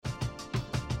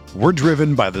We're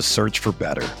driven by the search for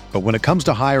better. But when it comes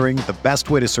to hiring, the best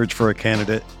way to search for a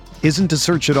candidate isn't to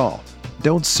search at all.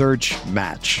 Don't search,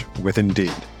 match with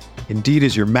Indeed. Indeed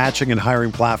is your matching and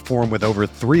hiring platform with over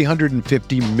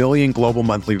 350 million global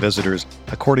monthly visitors,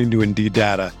 according to Indeed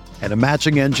data, and a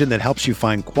matching engine that helps you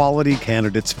find quality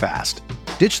candidates fast.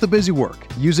 Ditch the busy work.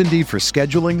 Use Indeed for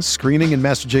scheduling, screening, and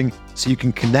messaging so you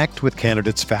can connect with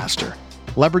candidates faster.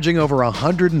 Leveraging over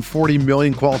 140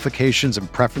 million qualifications and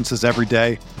preferences every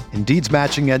day, Indeed's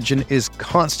matching engine is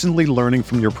constantly learning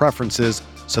from your preferences,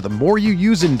 so the more you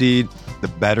use Indeed, the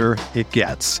better it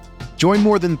gets. Join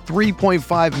more than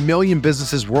 3.5 million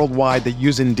businesses worldwide that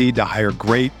use Indeed to hire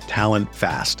great talent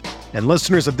fast. And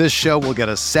listeners of this show will get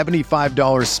a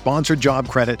 $75 sponsored job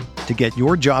credit to get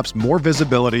your jobs more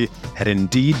visibility at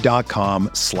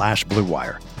Indeed.com/Blue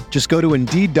Wire. Just go to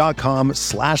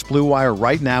Indeed.com/Blue Wire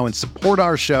right now and support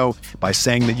our show by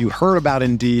saying that you heard about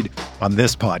Indeed on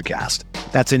this podcast.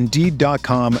 That's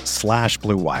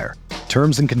Indeed.com/Blue Wire.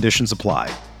 Terms and conditions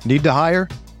apply. Need to hire?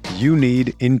 You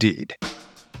need Indeed.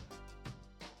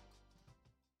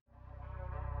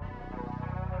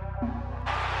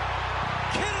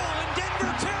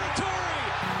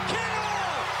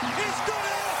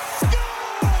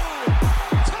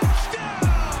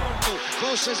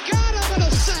 Has got him, and a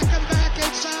sack him back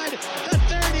inside the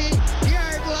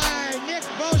 30-yard line. Nick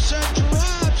Bosa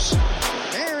drops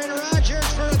Aaron Rodgers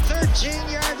for a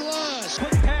 13-yard loss.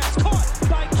 Quick pass caught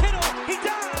by Kittle. He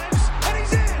dives, and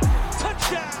he's in.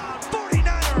 Touchdown,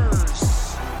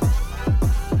 49ers.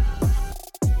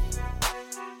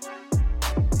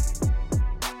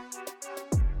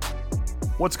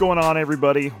 What's going on,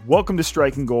 everybody? Welcome to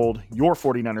Striking Gold, your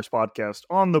 49ers podcast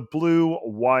on the Blue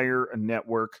Wire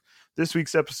Network. This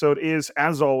week's episode is,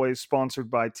 as always,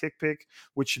 sponsored by TickPick,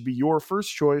 which should be your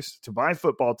first choice to buy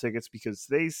football tickets because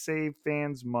they save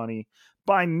fans money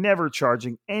by never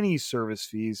charging any service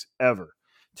fees ever.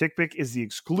 TickPick is the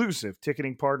exclusive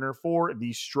ticketing partner for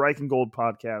the Striking Gold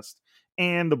podcast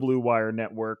and the Blue Wire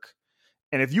Network.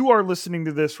 And if you are listening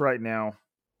to this right now,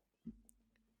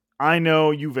 I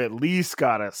know you've at least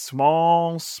got a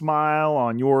small smile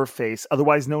on your face,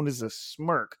 otherwise known as a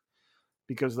smirk,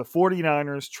 because the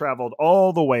 49ers traveled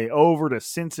all the way over to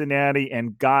Cincinnati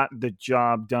and got the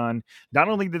job done. Not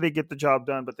only did they get the job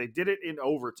done, but they did it in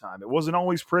overtime. It wasn't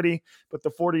always pretty, but the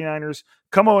 49ers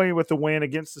come away with the win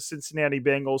against the Cincinnati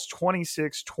Bengals,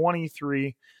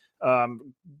 26-23,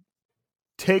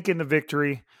 taking the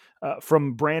victory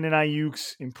from Brandon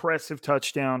Ayuk's impressive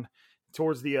touchdown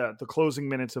towards the closing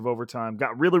minutes of overtime.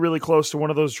 Got really, really close to one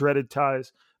of those dreaded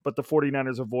ties, but the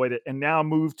 49ers avoid it and now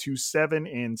move to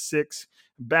 7-6,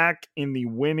 back in the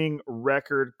winning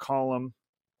record column.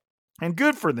 And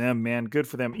good for them, man. Good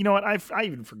for them. You know what? I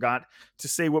even forgot to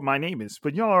say what my name is,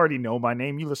 but y'all already know my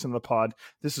name. You listen to the pod.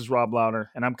 This is Rob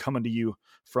Louder, and I'm coming to you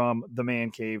from the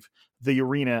man cave, the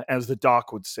arena, as the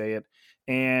doc would say it.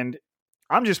 And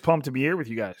I'm just pumped to be here with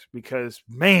you guys because,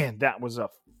 man, that was a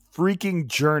freaking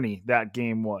journey that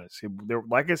game was.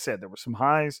 Like I said, there were some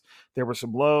highs, there were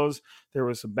some lows, there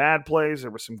were some bad plays, there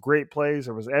were some great plays,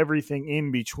 there was everything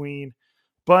in between.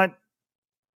 But,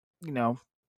 you know,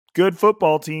 good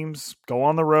football teams go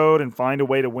on the road and find a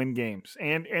way to win games.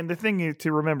 And the thing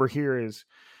to remember here is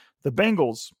the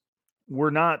Bengals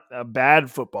were not a bad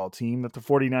football team that the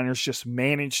 49ers just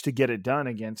managed to get it done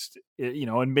against, you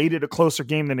know, and made it a closer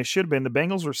game than it should have been. The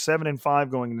Bengals were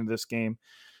 7-5 going into this game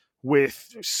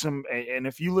with some, and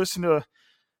if you listen to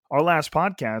our last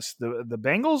podcast, the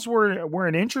Bengals were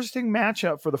an interesting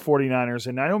matchup for the 49ers,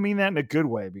 and I don't mean that in a good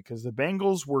way because the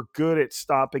Bengals were good at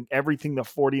stopping everything the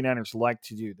 49ers like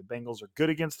to do. The Bengals are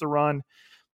good against the run.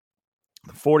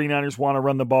 The 49ers want to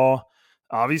run the ball.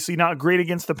 Obviously not great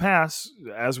against the pass,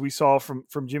 as we saw from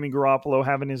Jimmy Garoppolo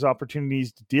having his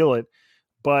opportunities to deal it.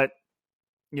 But,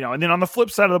 you know, and then on the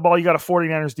flip side of the ball, you got a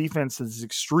 49ers defense that's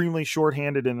extremely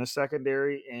shorthanded in the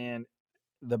secondary, and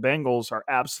the Bengals are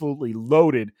absolutely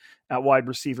loaded at wide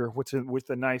receiver with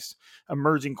a nice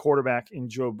emerging quarterback in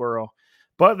Joe Burrow.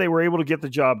 But they were able to get the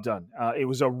job done. It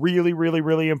was a really, really,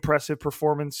 really impressive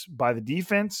performance by the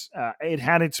defense. It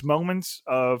had its moments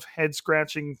of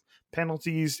head-scratching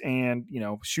penalties and, you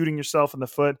know, shooting yourself in the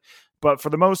foot. But for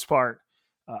the most part,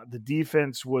 the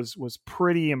defense was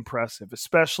pretty impressive,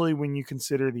 especially when you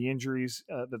consider the injuries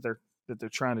that they're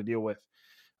trying to deal with.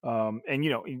 And,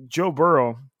 you know, Joe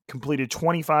Burrow completed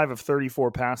 25 of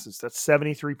 34 passes. That's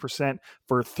 73%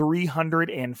 for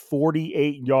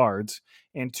 348 yards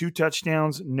and 2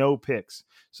 touchdowns, no picks.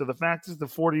 So the fact is the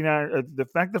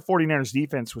 49ers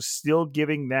defense was still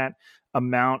giving that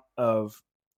amount of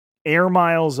air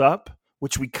miles up,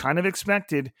 which we kind of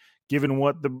expected given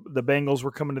what the Bengals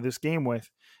were coming to this game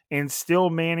with. and still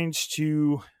managed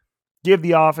to give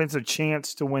the offense a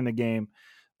chance to win the game.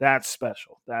 That's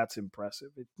special. That's impressive.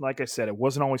 Like I said, it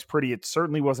wasn't always pretty. It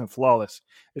certainly wasn't flawless.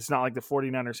 It's not like the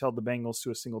 49ers held the Bengals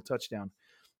to a single touchdown.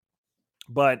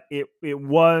 But it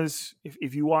was,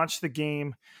 if you watch the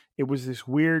game, it was this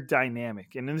weird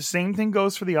dynamic. And then the same thing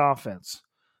goes for the offense.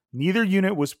 Neither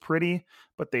unit was pretty,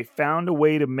 but they found a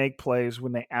way to make plays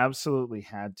when they absolutely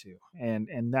had to.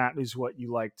 And that is what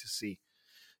you like to see.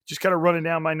 Just kind of running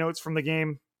down my notes from the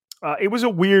game. It was a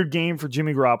weird game for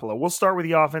Jimmy Garoppolo. We'll start with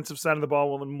the offensive side of the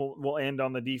ball, and we'll end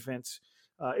on the defense.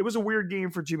 It was a weird game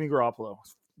for Jimmy Garoppolo.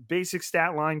 Basic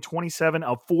stat line, 27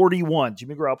 of 41.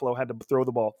 Jimmy Garoppolo had to throw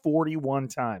the ball 41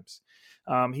 times.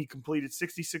 He completed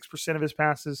 66% of his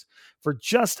passes for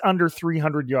just under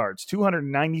 300 yards,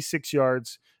 296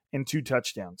 yards, and 2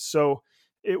 touchdowns. So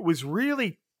it was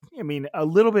really, a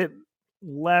little bit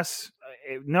less.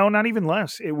 No, not even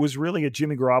less. It was really a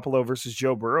Jimmy Garoppolo versus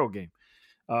Joe Burrow game.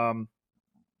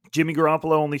 Jimmy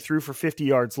Garoppolo only threw for 50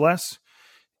 yards less,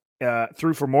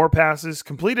 threw for more passes,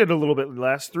 completed a little bit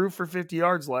less, threw for 50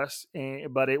 yards less,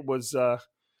 but it was,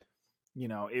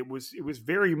 it was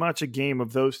very much a game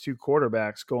of those two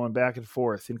quarterbacks going back and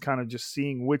forth and kind of just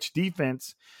seeing which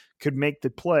defense could make the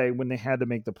play when they had to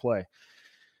make the play.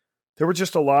 There were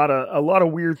just a lot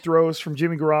of weird throws from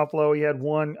Jimmy Garoppolo. He had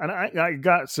one, and I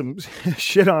got some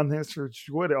shit on this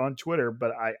on Twitter,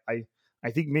 but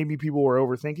I think maybe people were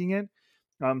overthinking it.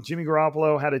 Jimmy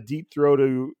Garoppolo had a deep throw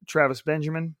to Travis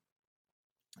Benjamin,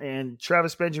 and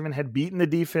Travis Benjamin had beaten the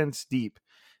defense deep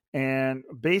and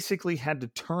basically had to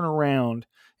turn around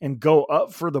and go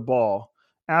up for the ball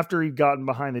after he'd gotten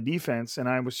behind the defense. And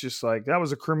I was just like, that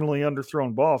was a criminally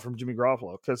underthrown ball from Jimmy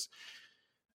Garoppolo, because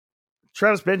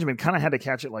Travis Benjamin kind of had to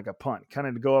catch it like a punt, kind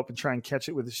of to go up and try and catch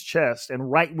it with his chest. And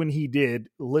right when he did,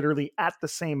 literally at the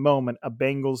same moment, a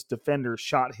Bengals defender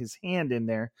shot his hand in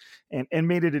there and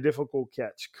made it a difficult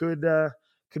catch. Could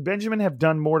Benjamin have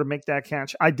done more to make that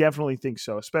catch? I definitely think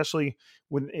so, especially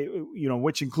when,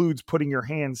 which includes putting your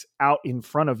hands out in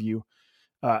front of you.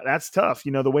 That's tough,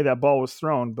 the way that ball was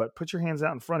thrown, but put your hands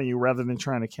out in front of you rather than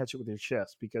trying to catch it with your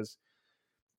chest, because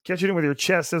catching it with your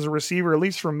chest as a receiver, at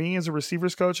least for me as a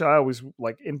receivers coach, I always,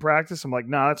 like, in practice, I'm like,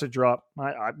 nah, that's a drop.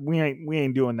 We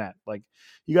ain't doing that. Like,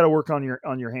 you got to work on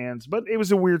your hands. But it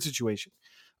was a weird situation.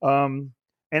 And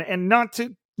not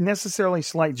to necessarily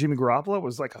slight Jimmy Garoppolo, it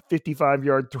was like a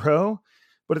 55-yard throw,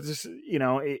 but it just,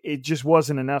 it just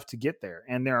wasn't enough to get there.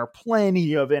 And there are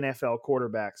plenty of NFL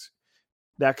quarterbacks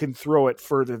that can throw it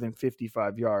further than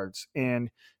 55 yards. And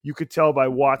you could tell by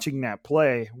watching that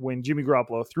play when Jimmy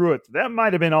Garoppolo threw it, that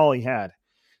might have been all he had.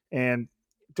 And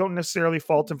don't necessarily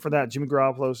fault him for that. Jimmy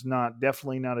Garoppolo's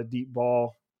definitely not a deep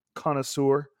ball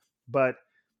connoisseur, but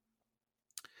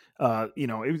I'm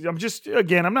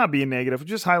not being negative. I'm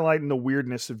just highlighting the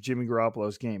weirdness of Jimmy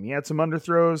Garoppolo's game. He had some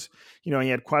underthrows. He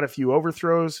had quite a few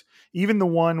overthrows. Even the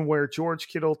one where George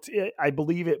Kittle, I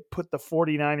believe it put the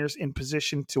 49ers in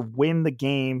position to win the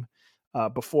game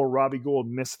before Robbie Gould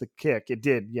missed the kick. It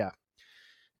did, yeah.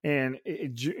 And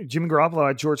Jimmy Garoppolo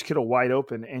had George Kittle wide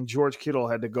open, and George Kittle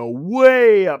had to go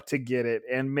way up to get it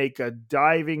and make a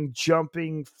diving,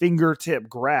 jumping fingertip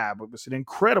grab. It was an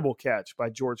incredible catch by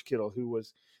George Kittle, who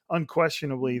was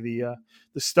unquestionably the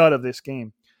stud of this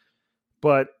game.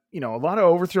 But, a lot of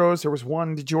overthrows. There was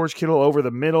one to George Kittle over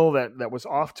the middle that was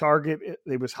off target.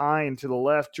 It was high and to the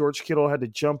left. George Kittle had to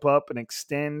jump up and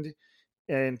extend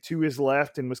and to his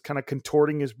left and was kind of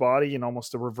contorting his body in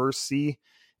almost a reverse C,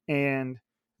 and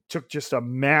took just a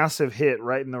massive hit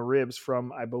right in the ribs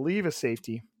from, I believe, a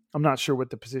safety. I'm not sure what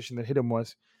the position that hit him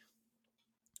was.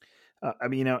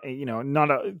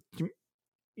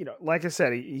 Like I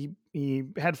said, he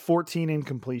had 14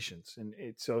 incompletions, and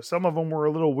so some of them were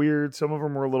a little weird, some of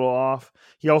them were a little off.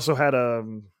 He also had a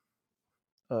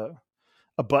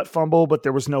butt fumble, but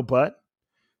there was no butt.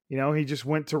 He just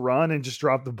went to run and just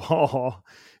dropped the ball.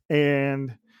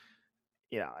 And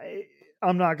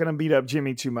I'm not going to beat up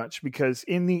Jimmy too much, because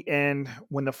in the end,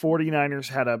 when the 49ers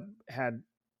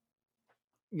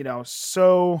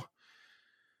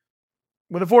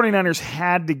when the 49ers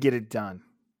had to get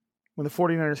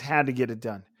it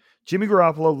done, Jimmy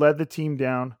Garoppolo led the team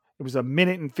down. It was 1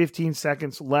 minute and 15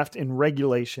 seconds left in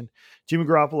regulation. Jimmy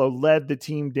Garoppolo led the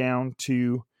team down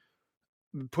to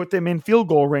put them in field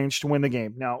goal range to win the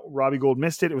game. Now, Robbie Gould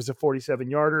missed it. It was a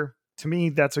 47-yarder. To me,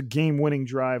 that's a game-winning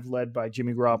drive led by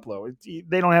Jimmy Garoppolo.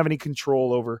 They don't have any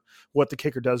control over what the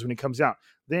kicker does when he comes out.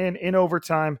 Then in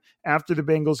overtime, after the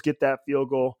Bengals get that field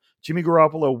goal, Jimmy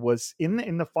Garoppolo was in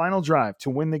the final drive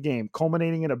to win the game,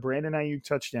 culminating in a Brandon Ayuk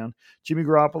touchdown. Jimmy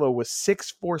Garoppolo was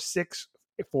 6 for 6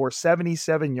 for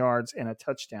 77 yards and a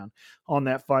touchdown on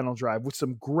that final drive with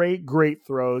some great, great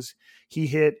throws. He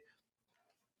hit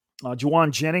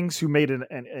Juwan Jennings, who made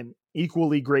an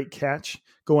equally great catch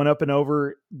going up and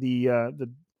over the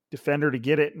defender to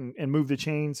get it and move the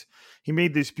chains. He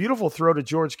made this beautiful throw to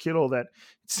George Kittle that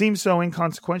seems so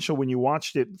inconsequential when you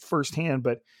watched it firsthand,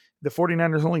 but the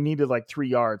 49ers only needed like 3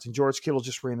 yards, and George Kittle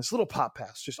just ran this little pop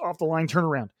pass, just off the line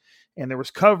turnaround, and there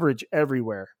was coverage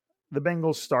everywhere. The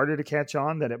Bengals started to catch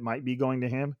on that it might be going to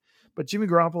him, but Jimmy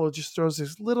Garoppolo just throws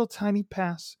this little tiny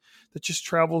pass that just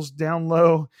travels down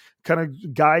low, kind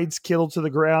of guides Kittle to the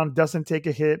ground, doesn't take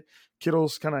a hit.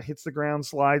 Kittle's kind of hits the ground,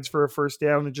 slides for a first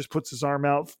down, and just puts his arm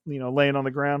out, laying on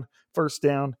the ground, first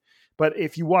down. But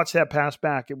if you watch that pass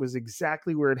back, it was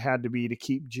exactly where it had to be to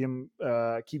keep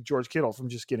George Kittle from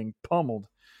just getting pummeled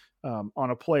on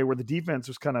a play where the defense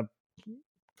was kind of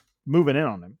moving in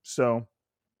on him. So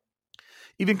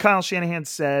even Kyle Shanahan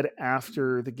said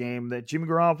after the game that Jimmy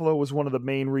Garoppolo was one of the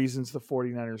main reasons the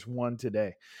 49ers won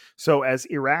today. So as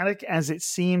erratic as it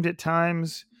seemed at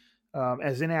times,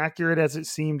 as inaccurate as it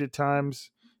seemed at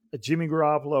times, Jimmy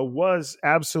Garoppolo was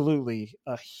absolutely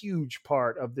a huge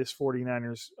part of this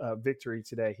 49ers victory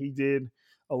today. He did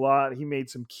a lot. He made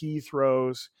some key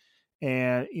throws.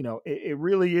 And, it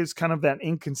really is kind of that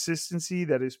inconsistency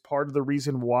that is part of the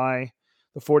reason why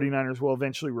the 49ers will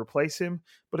eventually replace him.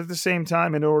 But at the same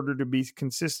time, in order to be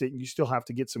consistent, you still have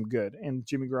to get some good. And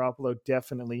Jimmy Garoppolo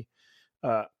definitely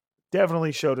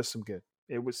showed us some good.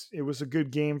 It was a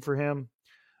good game for him.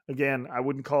 Again, I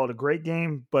wouldn't call it a great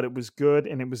game, but it was good,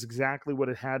 and it was exactly what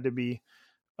it had to be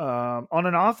on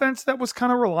an offense that was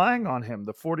kind of relying on him.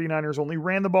 The 49ers only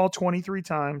ran the ball 23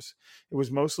 times. It was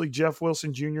mostly Jeff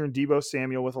Wilson Jr. and Deebo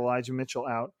Samuel with Elijah Mitchell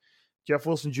out. Jeff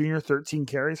Wilson Jr., 13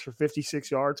 carries for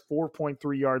 56 yards,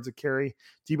 4.3 yards a carry.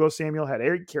 Deebo Samuel had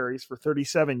 8 carries for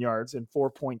 37 yards and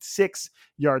 4.6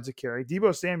 yards a carry.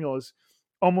 Deebo Samuel is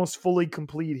almost fully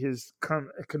complete his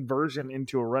conversion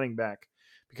into a running back,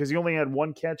 because he only had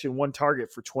 1 catch and 1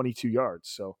 target for 22 yards.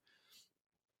 So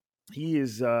he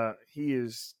is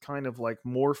kind of like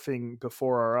morphing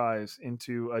before our eyes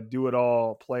into a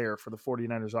do-it-all player for the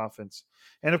 49ers offense.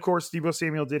 And, of course, Deebo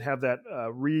Samuel did have that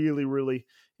really, really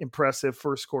impressive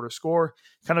first quarter score,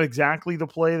 kind of exactly the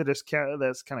play that's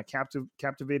kind of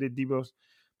captivated Deebo.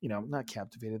 Not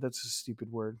captivated. That's a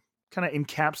stupid word. Kind of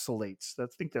encapsulates. I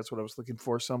think that's what I was looking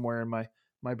for somewhere in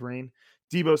my brain.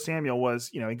 Deebo Samuel was,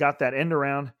 he got that end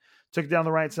around, took it down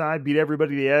the right side, beat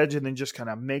everybody to the edge, and then just kind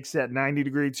of makes that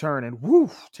 90-degree turn and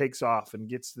takes off and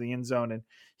gets to the end zone. And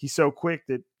he's so quick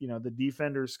that, the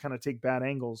defenders kind of take bad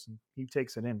angles and he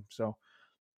takes it in. So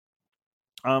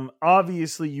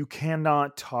obviously you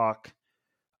cannot talk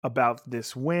about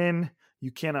this win.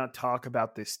 You cannot talk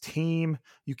about this team.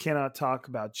 You cannot talk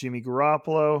about Jimmy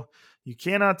Garoppolo. You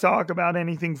cannot talk about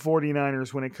anything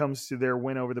 49ers when it comes to their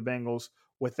win over the Bengals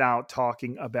without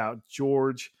talking about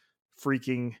George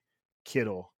freaking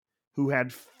Kittle, who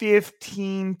had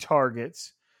 15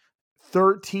 targets.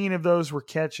 13 of those were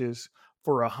catches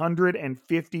for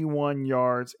 151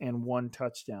 yards and 1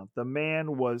 touchdown. The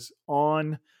man was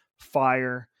on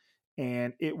fire,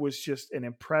 and it was just an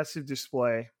impressive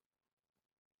display.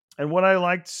 And what I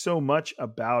liked so much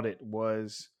about it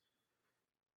was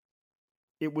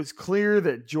clear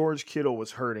that George Kittle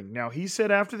was hurting. Now, he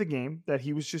said after the game that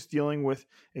he was just dealing with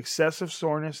excessive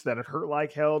soreness, that it hurt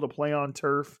like hell to play on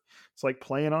turf. It's like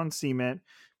playing on cement.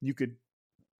 You could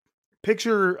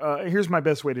picture, here's my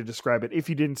best way to describe it. If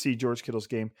you didn't see George Kittle's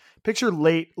game, picture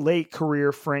late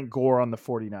career Frank Gore on the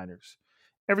 49ers.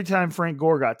 Every time Frank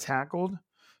Gore got tackled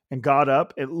and got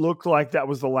up, it looked like that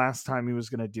was the last time he was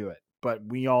going to do it. But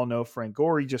we all know Frank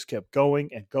Gore, he just kept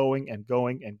going and going and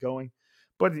going and going.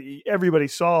 But everybody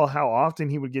saw how often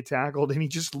he would get tackled, and he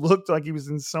just looked like he was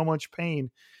in so much pain.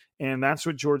 And that's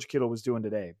what George Kittle was doing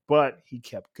today. But he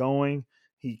kept going.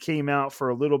 He came out for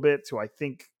a little bit to, I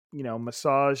think,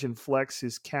 massage and flex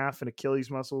his calf and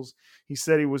Achilles muscles. He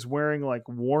said he was wearing like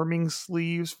warming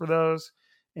sleeves for those.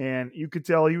 And you could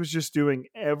tell he was just doing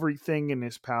everything in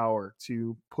his power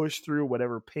to push through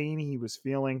whatever pain he was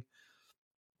feeling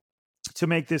to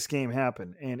make this game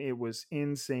happen. And it was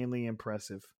insanely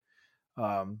impressive.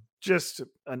 Just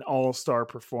an all-star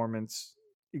performance,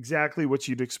 exactly what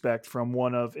you'd expect from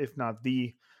one of, if not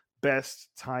the best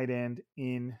tight end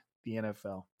in the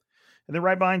NFL. And then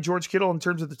right behind George Kittle in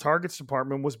terms of the targets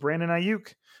department was Brandon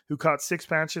Ayuk, who caught 6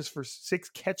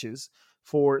 catches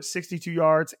for 62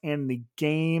 yards and the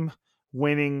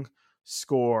game-winning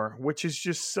score, which is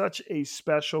just such a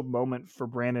special moment for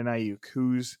Brandon Ayuk,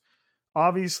 who's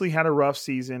obviously had a rough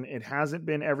season. It hasn't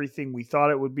been everything we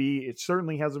thought it would be. It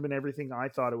certainly hasn't been everything I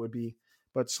thought it would be.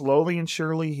 but slowly and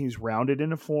surely he's rounded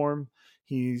into form.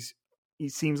 He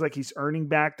seems like he's earning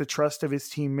back the trust of his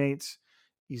teammates.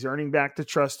 He's earning back the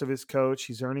trust of his coach.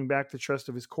 He's earning back the trust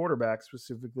of his quarterback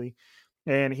specifically.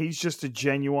 And he's just a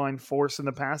genuine force in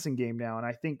the passing game now. And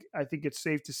I think it's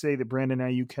safe to say that Brandon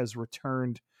Ayuk has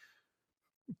returned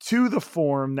to the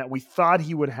form that we thought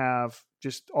he would have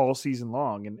just all season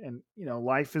long. And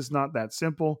life is not that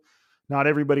simple. Not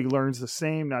everybody learns the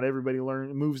same. Not everybody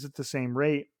moves at the same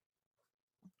rate.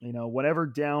 Whatever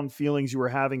down feelings you were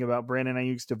having about Brandon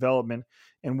Ayuk's development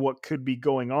and what could be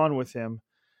going on with him,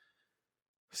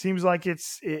 seems like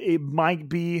it might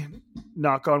be,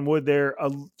 knock on wood there,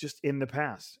 just in the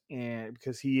past. And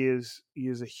because he is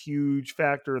a huge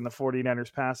factor in the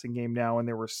 49ers passing game now. And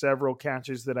there were several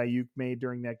catches that Ayuk made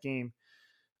during that game,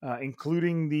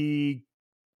 including the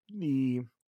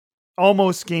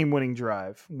almost game-winning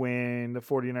drive when the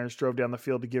 49ers drove down the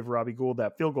field to give Robbie Gould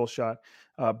that field goal shot.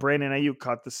 Brandon Ayuk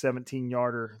caught the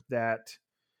 17-yarder that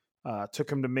took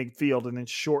him to midfield. And then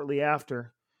shortly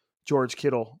after, George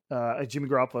Kittle, Jimmy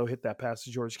Garoppolo hit that pass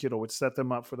to George Kittle, which set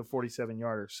them up for the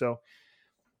 47-yarder. So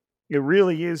it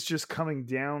really is just coming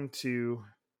down to,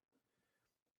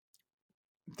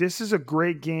 this is a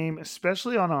great game,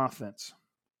 especially on offense,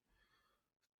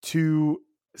 to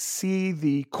see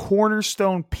the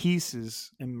cornerstone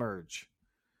pieces emerge.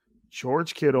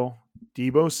 George Kittle,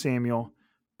 Deebo Samuel,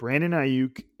 Brandon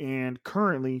Ayuk, and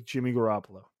currently Jimmy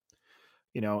Garoppolo.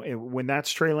 When that's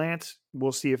Trey Lance,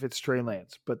 we'll see if it's Trey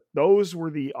Lance. But those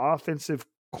were the offensive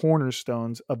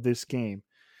cornerstones of this game.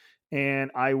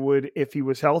 And if he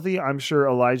was healthy, I'm sure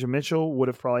Elijah Mitchell would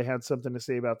have probably had something to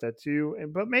say about that too.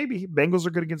 But maybe Bengals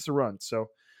are good against the run. So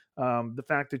the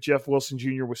fact that Jeff Wilson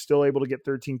Jr. was still able to get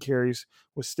 13 carries,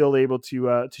 was still able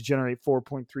to generate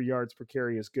 4.3 yards per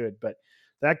carry is good. But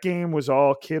that game was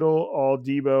all Kittle, all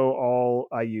Deebo, all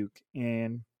Ayuk.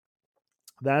 And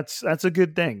that's a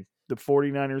good thing. The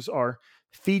 49ers are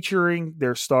featuring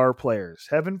their star players.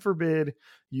 Heaven forbid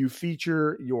you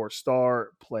feature your star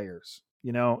players.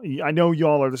 I know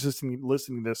y'all are listening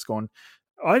to this going,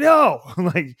 I know,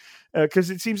 because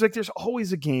it seems like there's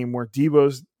always a game where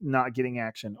Deebo's not getting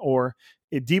action, or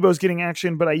Deebo's getting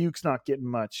action, but Ayuk's not getting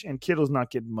much, and Kittle's not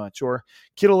getting much, or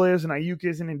Kittle is and Ayuk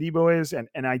isn't and Deebo is.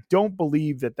 And I don't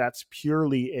believe that that's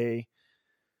purely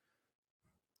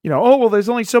there's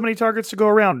only so many targets to go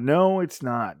around. No, it's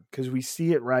not, because we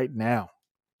see it right now.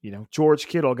 George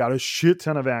Kittle got a shit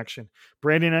ton of action.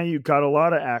 Brandon Ayuk got a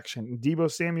lot of action.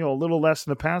 Deebo Samuel a little less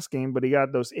in the pass game, but he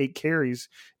got those 8 carries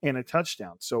and a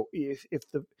touchdown. So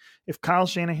if Kyle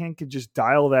Shanahan could just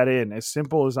dial that in, as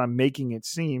simple as I'm making it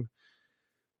seem,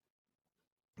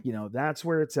 that's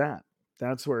where it's at.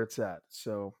 That's where it's at.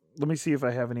 So let me see if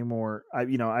I have any more.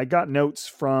 I got notes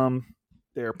from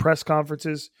their press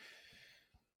conferences.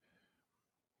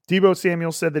 Deebo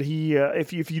Samuel said that he,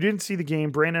 if you didn't see the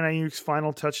game, Brandon Ayuk's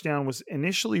final touchdown was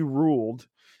initially ruled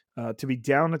to be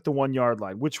down at the 1 yard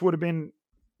line, which would have been,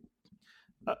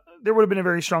 there would have been a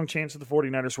very strong chance that the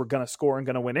 49ers were going to score and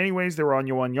going to win anyways. They were on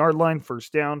your 1 yard line,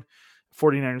 first down.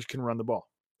 49ers can run the ball.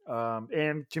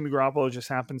 And Jimmy Garoppolo just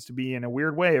happens to be, in a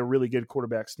weird way, a really good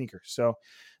quarterback sneaker. So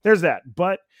there's that.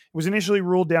 But it was initially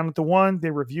ruled down at the 1.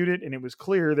 They reviewed it, and it was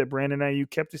clear that Brandon Ayuk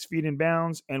kept his feet in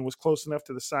bounds and was close enough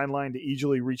to the sideline to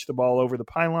easily reach the ball over the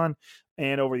pylon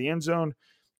and over the end zone.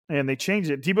 And they changed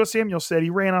it. Deebo Samuel said he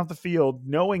ran off the field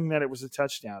knowing that it was a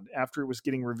touchdown after it was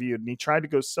getting reviewed. And he tried to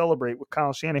go celebrate with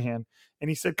Kyle Shanahan. And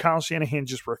he said Kyle Shanahan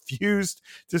just refused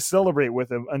to celebrate with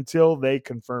him until they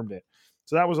confirmed it.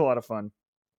 So that was a lot of fun.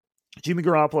 Jimmy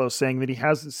Garoppolo saying that he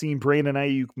hasn't seen Brandon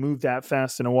Ayuk move that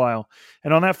fast in a while.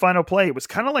 And on that final play, it was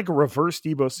kind of like a reverse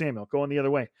Deebo Samuel going the other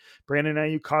way. Brandon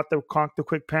Ayuk caught the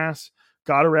quick pass,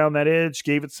 got around that edge,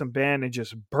 gave it some bend, and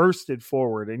just bursted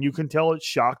forward. And you can tell it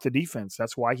shocked the defense.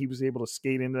 That's why he was able to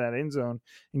skate into that end zone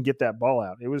and get that ball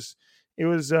out. It was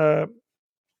a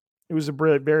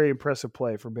very impressive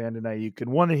play for Brandon Ayuk, and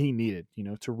one that he needed,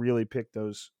 to really pick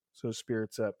those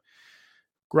spirits up.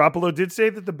 Garoppolo did say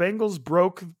that the Bengals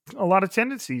broke a lot of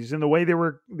tendencies in the way they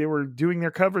were doing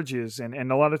their coverages, and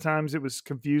a lot of times it was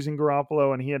confusing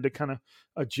Garoppolo, and he had to kind of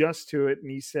adjust to it. And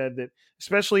he said that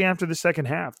especially after the second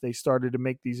half, they started to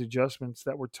make these adjustments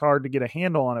that were hard to get a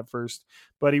handle on at first,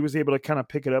 but he was able to kind of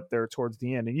pick it up there towards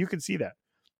the end, and you can see that.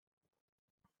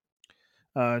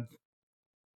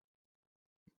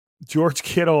 George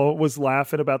Kittle was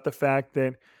laughing about the fact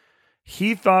that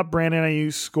he thought Brandon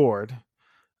Ayuk scored.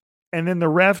 And then the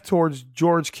ref towards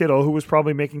George Kittle, who was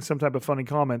probably making some type of funny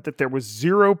comment, that there was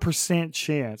 0%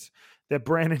 chance that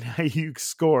Brandon Ayuk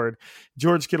scored.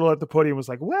 George Kittle at the podium was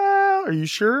like, "Well, are you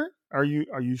sure? Are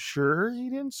you sure he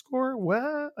didn't score?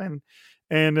 Well," and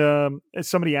And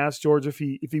somebody asked George if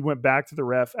he went back to the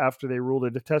ref after they ruled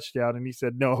it a touchdown, and he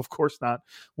said, "No, of course not.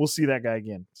 We'll see that guy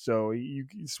again." So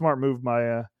smart move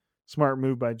by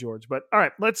George. But all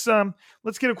right, let's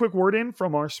get a quick word in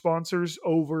from our sponsors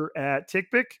over at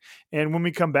TickPick, and when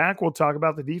we come back, we'll talk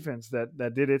about the defense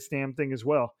that did its damn thing as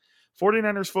well.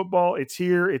 49ers football, it's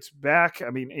here, it's back. I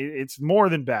mean, it's more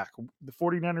than back. The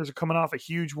 49ers are coming off a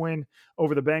huge win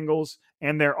over the Bengals,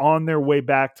 and they're on their way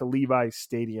back to Levi's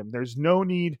Stadium. There's no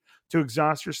need to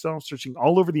exhaust yourself searching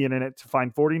all over the internet to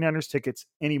find 49ers tickets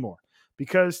anymore,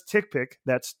 because TickPick,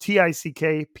 that's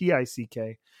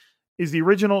TickPick, is the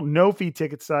original no-fee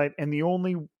ticket site and the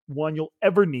only one you'll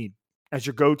ever need as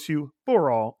your go-to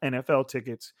for all NFL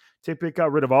tickets. TickPick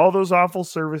got rid of all those awful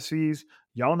service fees.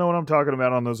 Y'all know what I'm talking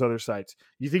about on those other sites.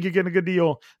 You think you're getting a good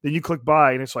deal, then you click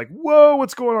buy, and it's like, whoa,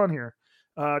 what's going on here?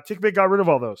 TickPick got rid of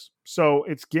all those. So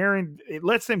it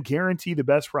lets them guarantee the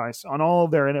best price on all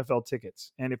of their NFL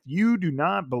tickets. And if you do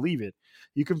not believe it,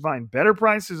 you can find better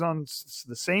prices on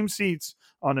the same seats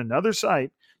on another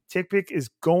site. TickPick is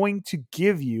going to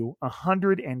give you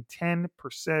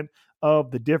 110%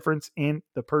 of the difference in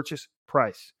the purchase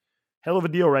price. Hell of a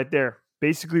deal right there.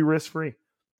 Basically risk-free.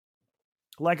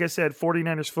 Like I said,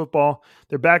 49ers football,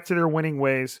 they're back to their winning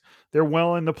ways. They're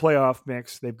well in the playoff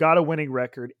mix. They've got a winning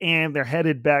record, and they're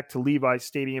headed back to Levi's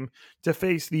Stadium to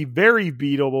face the very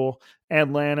beatable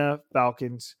Atlanta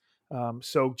Falcons.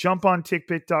 So jump on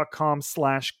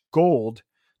tickpick.com/gold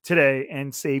today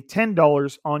and save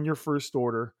 $10 on your first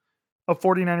order of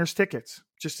 49ers tickets.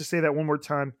 Just to say that one more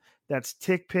time, that's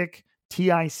TickPick,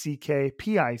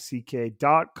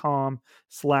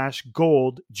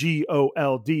 tickpick.com/gold,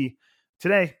 GOLD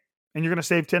today, and you're going to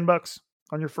save $10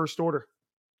 on your first order.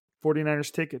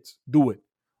 49ers tickets. Do it.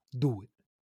 Do it.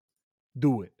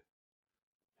 Do it.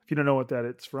 If you don't know what that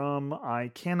it's from, I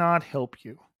cannot help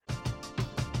you.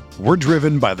 We're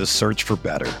driven by the search for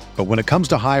better. But when it comes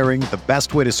to hiring, the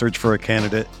best way to search for a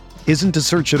candidate isn't to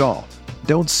search at all.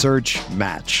 Don't search,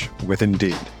 match with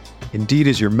Indeed. Indeed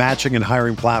is your matching and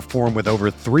hiring platform with over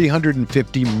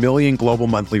 350 million global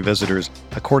monthly visitors,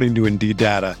 according to Indeed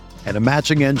data, and a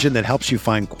matching engine that helps you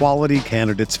find quality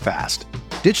candidates fast.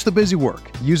 Ditch the busy work.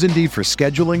 Use Indeed for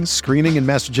scheduling, screening, and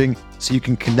messaging so you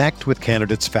can connect with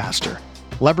candidates faster.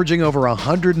 Leveraging over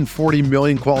 140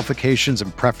 million qualifications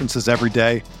and preferences every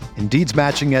day, Indeed's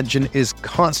matching engine is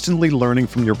constantly learning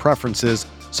from your preferences,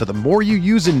 so the more you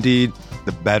use Indeed,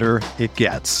 the better it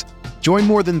gets. Join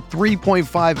more than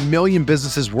 3.5 million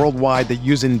businesses worldwide that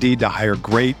use Indeed to hire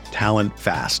great talent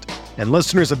fast. And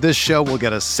listeners of this show will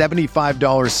get a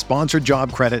 $75 sponsored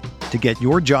job credit to get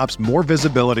your jobs more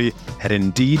visibility at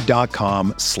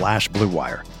Indeed.com/Blue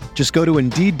Wire. Just go to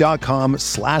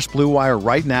Indeed.com/Blue Wire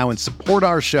right now and support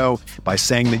our show by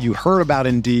saying that you heard about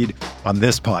Indeed on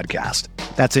this podcast.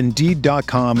 That's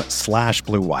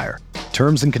Indeed.com/Blue Wire.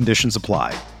 Terms and conditions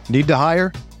apply. Need to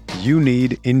hire? You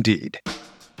need Indeed.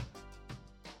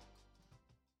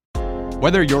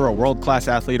 Whether you're a world-class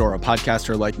athlete or a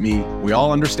podcaster like me, we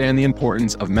all understand the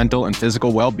importance of mental and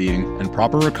physical well-being and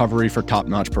proper recovery for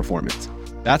top-notch performance.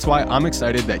 That's why I'm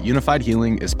excited that Unified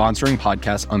Healing is sponsoring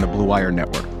podcasts on the Blue Wire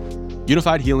Network.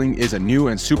 Unified Healing is a new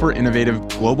and super innovative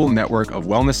global network of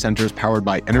wellness centers powered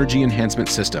by Energy Enhancement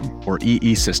System, or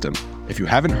EE System. If you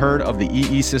haven't heard of the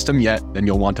EE System yet, then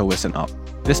you'll want to listen up.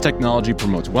 This technology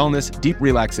promotes wellness, deep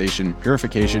relaxation,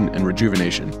 purification, and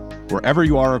rejuvenation. Wherever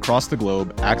you are across the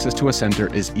globe, access to a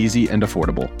center is easy and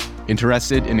affordable.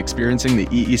 Interested in experiencing the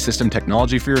EE System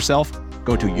technology for yourself?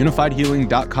 Go to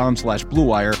unifiedhealing.com/Blue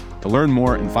Wire to learn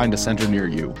more and find a center near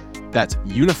you. That's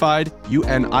unified,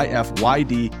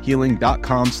 UNIFYD,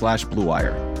 healing.com/Blue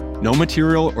Wire. No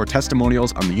material or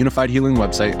testimonials on the Unified Healing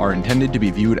website are intended to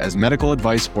be viewed as medical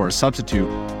advice or a substitute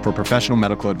for professional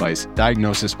medical advice,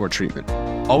 diagnosis, or treatment.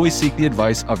 Always seek the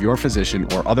advice of your physician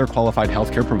or other qualified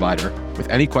healthcare provider with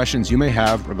any questions you may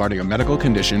have regarding a medical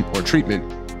condition or treatment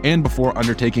and before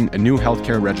undertaking a new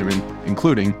healthcare regimen,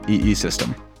 including EE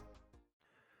System.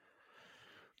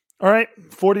 All right,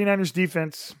 49ers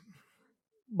defense.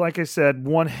 Like I said,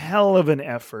 one hell of an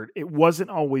effort. It wasn't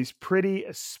always pretty,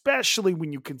 especially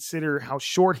when you consider how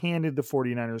shorthanded the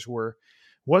 49ers were.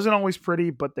 Wasn't always pretty,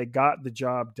 but they got the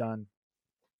job done.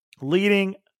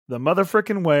 Leading the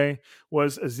motherfucking way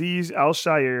was Azeez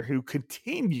Al-Shaair, who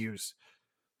continues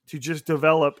to just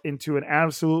develop into an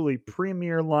absolutely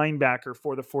premier linebacker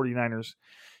for the 49ers.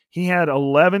 He had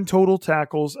 11 total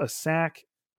tackles, a sack,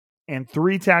 and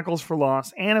 3 tackles for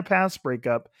loss and a pass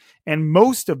breakup, and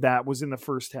most of that was in the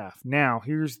first half. Now,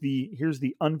 here's the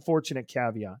unfortunate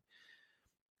caveat.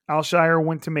 Al-Shaair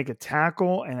went to make a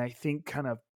tackle and I think kind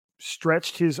of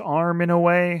stretched his arm in a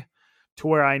way, to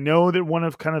where I know that one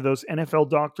of kind of those NFL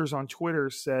doctors on Twitter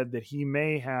said that he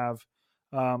may have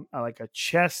like a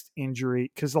chest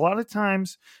injury, because a lot of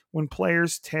times when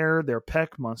players tear their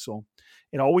pec muscle,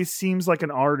 it always seems like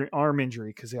an arm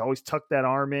injury because they always tuck that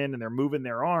arm in and they're moving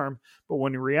their arm. But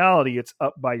when in reality, it's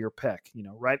up by your pec,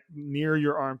 right near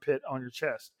your armpit on your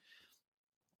chest.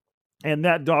 And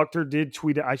that doctor did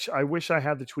tweet. I wish I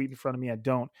had the tweet in front of me. I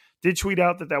don't. Did tweet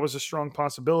out that was a strong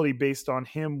possibility based on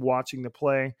him watching the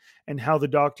play and how the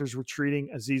doctors were treating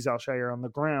Azeez Al-Shaair on the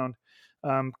ground.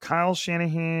 Kyle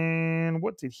Shanahan,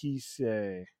 what did he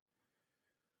say?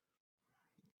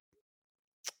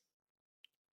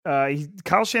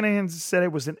 Kyle Shanahan said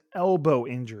it was an elbow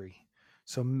injury.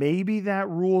 So maybe that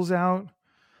rules out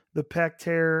the pec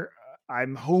tear.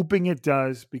 I'm hoping it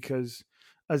does, because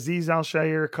Azeez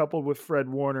Al-Shaair coupled with Fred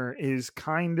Warner is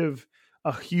kind of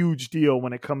a huge deal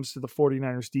when it comes to the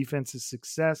 49ers defense's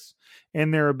success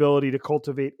and their ability to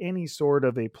cultivate any sort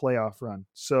of a playoff run.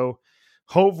 So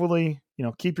hopefully,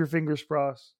 keep your fingers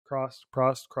crossed.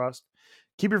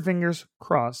 Keep your fingers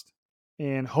crossed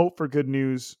and hope for good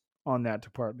news on that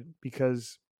department,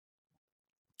 because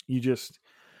you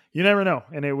never know.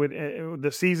 And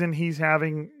the season he's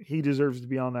having, he deserves to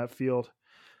be on that field.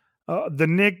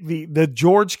 The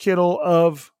George Kittle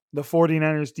of the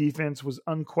 49ers defense was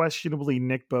unquestionably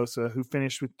Nick Bosa, who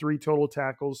finished with 3 total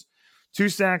tackles, 2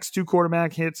 sacks, 2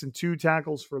 quarterback hits, and 2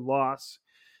 tackles for loss.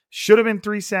 Should have been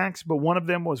 3 sacks, but one of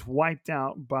them was wiped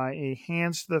out by a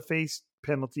hands to the face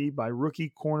penalty by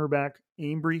rookie cornerback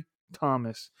Ambry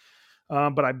Thomas.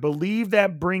 But I believe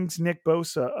that brings Nick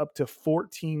Bosa up to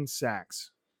 14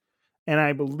 sacks. And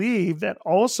I believe that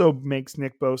also makes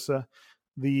Nick Bosa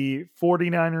the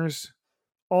 49ers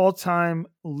all-time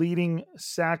leading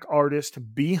sack artist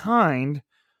behind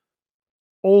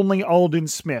only Aldon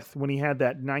Smith when he had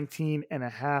that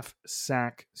 19.5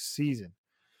 sack season.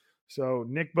 So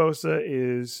Nick Bosa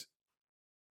is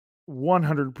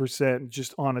 100%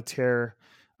 just on a tear.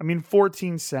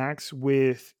 14 sacks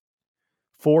with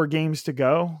 4 games to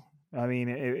go.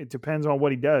 It depends on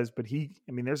what he does, but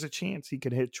there's a chance he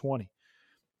could hit 20.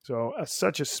 So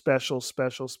such a special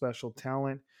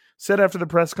talent. Said after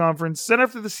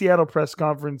the Seattle press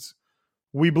conference,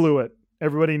 we blew it.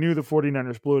 Everybody knew the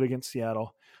 49ers blew it against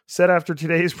Seattle. Said after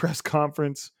today's press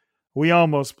conference, we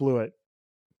almost blew it,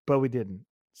 but we didn't.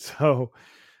 So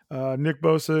Nick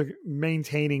Bosa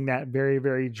maintaining that very,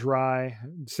 very dry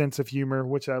sense of humor,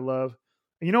 which I love.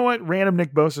 And you know what? Random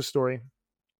Nick Bosa story.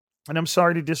 And I'm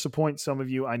sorry to disappoint some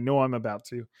of you. I know I'm about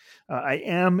to. I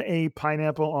am a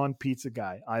pineapple on pizza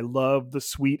guy. I love the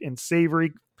sweet and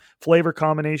savory flavor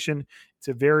combination. It's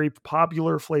a very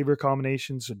popular flavor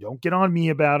combination, so don't get on me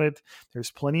about it.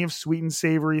 There's plenty of sweet and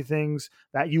savory things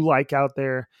that you like out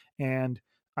there, and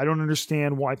I don't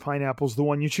understand why pineapple's the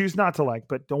one you choose not to like,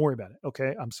 but don't worry about it,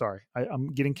 okay? I'm sorry. I'm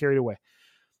getting carried away.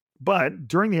 But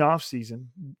during the off season,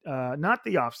 not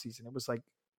the off season, it was like,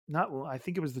 I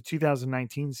think it was the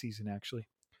 2019 season, actually.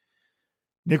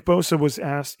 Nick Bosa was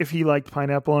asked if he liked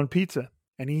pineapple on pizza,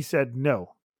 and he said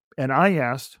no. And I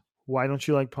asked, why don't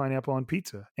you like pineapple on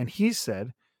pizza? And he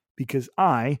said, because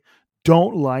I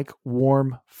don't like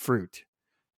warm fruit.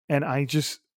 And I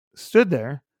just stood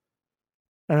there,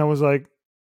 and I was like,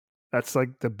 that's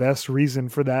like the best reason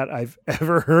for that I've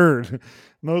ever heard.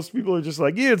 Most people are just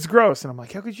like, yeah, it's gross. And I'm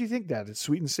like, how could you think that? It's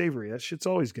sweet and savory. That shit's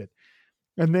always good.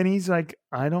 And then he's like,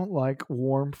 I don't like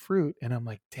warm fruit. And I'm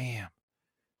like, damn.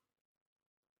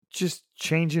 Just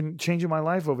changing my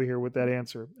life over here with that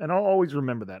answer. And I'll always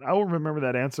remember that. I will remember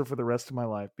that answer for the rest of my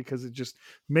life, because it just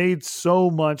made so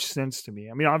much sense to me.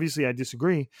 Obviously I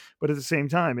disagree, but at the same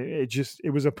time,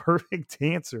 it was a perfect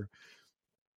answer.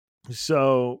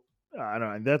 So I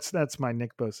don't know. That's my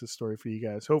Nick Bosa story for you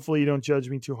guys. Hopefully you don't judge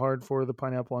me too hard for the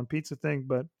pineapple on pizza thing,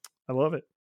 but I love it.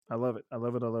 I love it.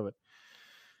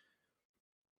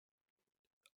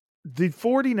 The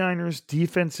 49ers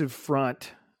defensive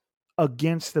front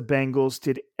against the Bengals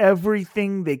did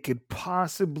everything they could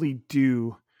possibly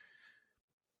do,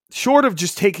 short of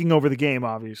just taking over the game,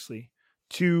 obviously,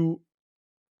 to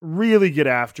really get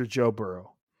after Joe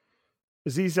Burrow.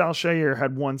 Azeez Al-Shaair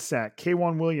had 1 sack.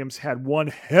 K'Wan Williams had one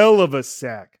hell of a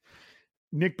sack.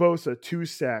 Nick Bosa, 2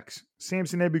 sacks.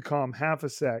 Samson Ebukam, half a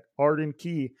sack. Arden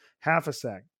Key, half a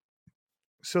sack.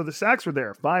 So the sacks were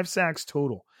there. 5 sacks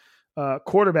total.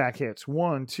 Quarterback hits,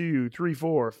 1, 2, 3,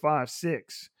 4, 5,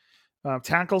 6.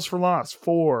 Tackles for loss,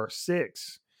 4,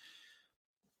 6.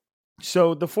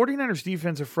 So the 49ers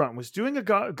defensive front was doing a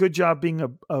good job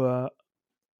being a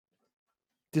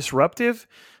disruptive,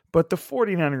 but the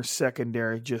 49ers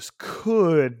secondary just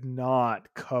could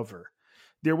not cover.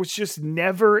 there was just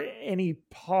never any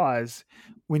pause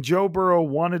when Joe Burrow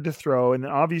wanted to throw. And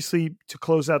then obviously to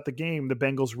close out the game, the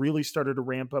Bengals really started to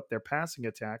ramp up their passing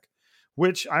attack,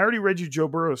 which I already read you Joe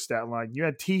Burrow's stat line. You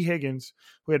had T. Higgins,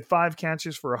 who had 5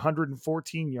 catches for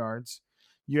 114 yards.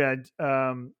 You had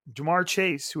Jamar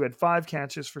Chase, who had 5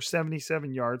 catches for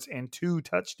 77 yards and 2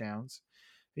 touchdowns.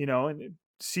 And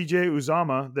CJ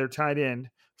Uzama, their tight end,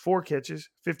 4 catches,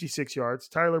 56 yards.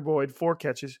 Tyler Boyd, 4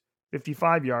 catches,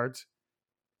 55 yards.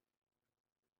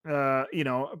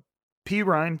 P.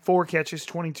 Ryan, 4 catches,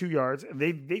 22 yards.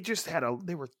 They just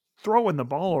they were throwing the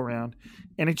ball around,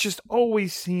 and it just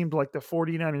always seemed like the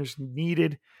 49ers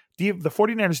the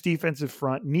 49ers defensive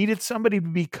front needed somebody to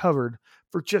be covered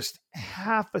for just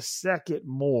half a second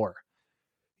more.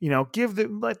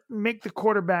 Make the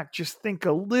quarterback just think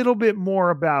a little bit more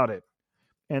about it.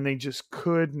 And they just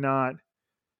could not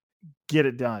get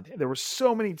it done. There were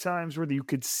so many times where you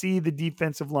could see the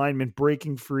defensive lineman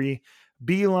breaking free,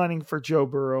 beelining for Joe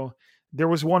Burrow. There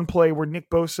was one play where Nick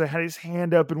Bosa had his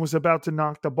hand up and was about to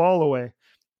knock the ball away.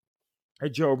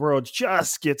 And Joe Burrow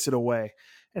just gets it away.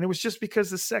 And it was just because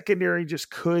the secondary just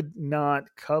could not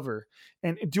cover.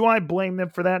 And do I blame them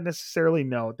for that necessarily?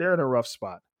 No, they're in a rough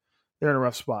spot.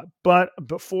 But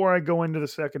before I go into the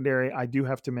secondary, I do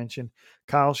have to mention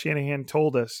Kyle Shanahan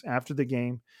told us after the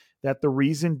game that the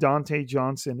reason Dante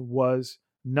Johnson was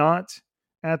not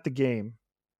at the game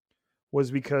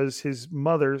was because his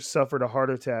mother suffered a heart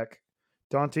attack.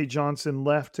 Dante Johnson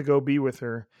left to go be with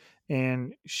her,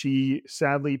 and she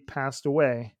sadly passed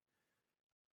away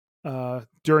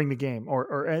during the game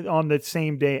or on the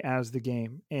same day as the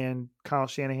game. And Kyle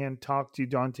Shanahan talked to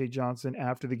Dante Johnson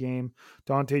after the game.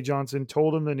 Dante Johnson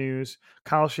told him the news.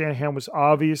 Kyle Shanahan was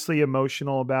obviously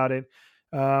emotional about it.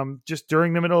 Just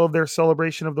during the middle of their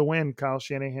celebration of the win, Kyle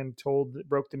Shanahan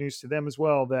broke the news to them as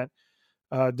well that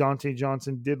Dante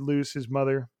Johnson did lose his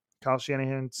mother. Kyle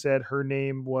Shanahan said her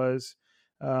name was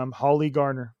Holly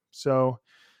Garner. So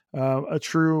a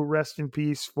true rest in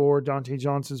peace for Dante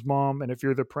Johnson's mom. And if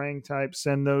you're the praying type,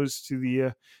 send those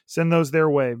their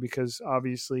way, because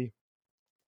obviously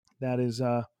that is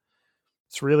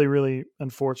it's really, really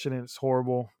unfortunate. It's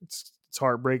horrible. It's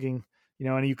heartbreaking,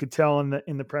 and you could tell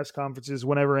in the press conferences,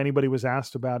 whenever anybody was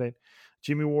asked about it,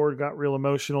 Jimmy Ward got real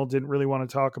emotional, didn't really want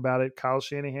to talk about it. Kyle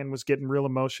Shanahan was getting real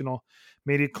emotional,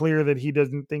 made it clear that he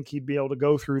doesn't think he'd be able to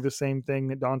go through the same thing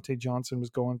that Dante Johnson was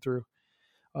going through.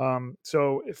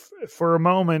 So if for a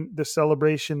moment, the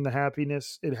celebration, the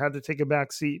happiness, it had to take a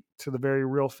back seat to the very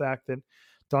real fact that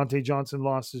Dante Johnson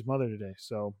lost his mother today.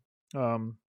 So,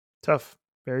 tough,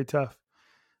 very tough.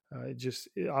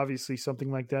 Obviously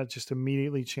something like that just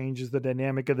immediately changes the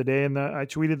dynamic of the day. And I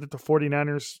tweeted that the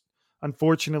 49ers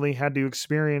unfortunately had to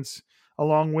experience,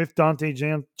 along with Dante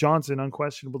Johnson,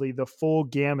 unquestionably the full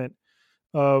gamut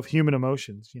of human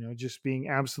emotions, just being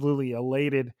absolutely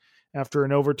elated after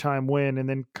an overtime win, and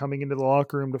then coming into the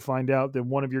locker room to find out that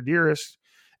one of your dearest,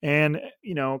 and,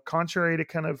 contrary to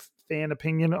kind of fan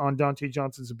opinion on Dante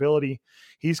Johnson's ability,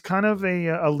 he's kind of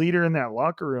a leader in that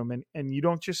locker room. And you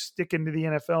don't just stick into the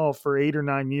NFL for 8 or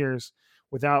 9 years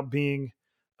without being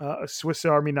a Swiss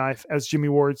Army knife, as Jimmy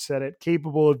Ward said it,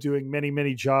 capable of doing many,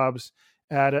 many jobs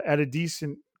at a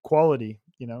decent quality,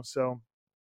 So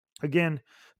again,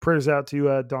 prayers out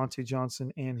to Dante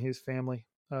Johnson and his family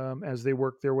as they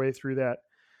work their way through that.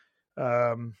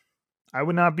 I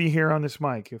would not be here on this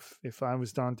mic if I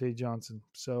was Dante Johnson.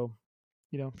 So,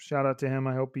 shout out to him.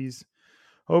 I hope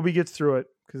he gets through it,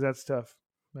 because that's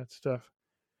tough.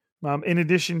 In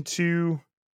addition to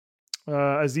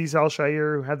Azeez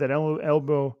Al-Shaair, who had that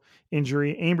elbow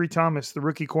injury, Ambry Thomas, the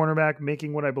rookie cornerback,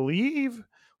 making what I believe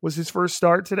was his first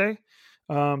start today.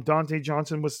 Dante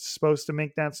Johnson was supposed to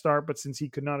make that start, but since he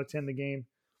could not attend the game,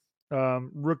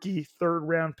 rookie 3rd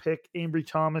round pick Ambry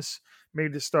Thomas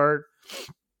made the start.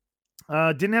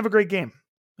 Didn't have a great game.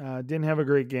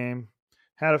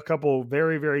 Had a couple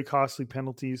very, very costly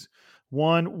penalties.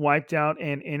 One wiped out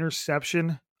an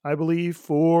interception, I believe,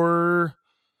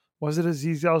 was it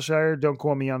Azeez Al-Shaair? Don't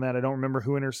quote me on that. I don't remember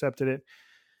who intercepted it.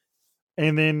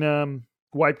 And then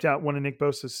wiped out one of Nick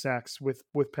Bosa's sacks with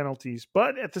penalties.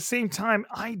 But at the same time,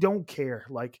 I don't care.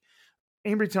 Like,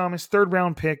 Ambry Thomas, 3rd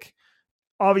round pick,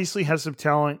 obviously has some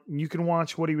talent. You can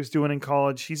watch what he was doing in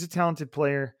college. He's a talented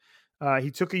player.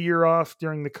 He took a year off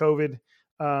during the COVID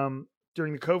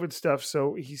stuff,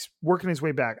 so he's working his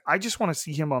way back. I just want to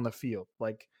see him on the field.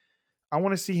 Like, I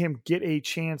want to see him get a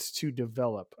chance to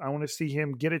develop. I want to see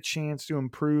him get a chance to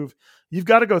improve. You've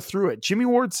got to go through it. Jimmy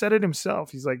Ward said it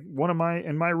himself. He's like,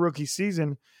 in my rookie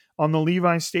season on the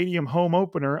Levi Stadium home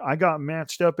opener, I got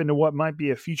matched up into what might be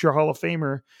a future Hall of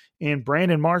Famer in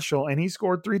Brandon Marshall, and he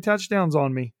scored 3 touchdowns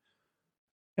on me.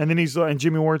 And then and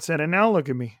Jimmy Ward said, and now look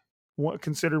at me,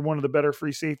 considered one of the better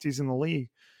free safeties in the league.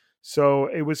 So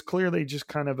it was clearly just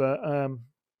kind of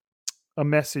a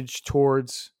message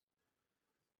towards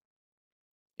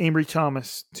Ambry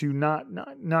Thomas to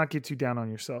not get too down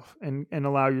on yourself and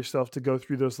allow yourself to go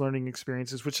through those learning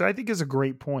experiences, which I think is a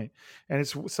great point. And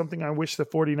it's something I wish the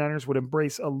 49ers would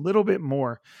embrace a little bit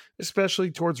more, especially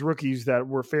towards rookies that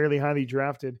were fairly highly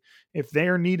drafted. If they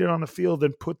are needed on the field,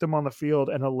 then put them on the field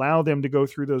and allow them to go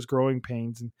through those growing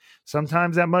pains. And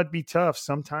sometimes that might be tough.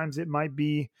 Sometimes it might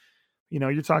be,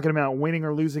 you're talking about winning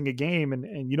or losing a game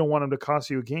and you don't want them to cost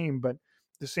you a game, but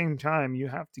the same time, you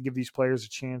have to give these players a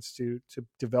chance to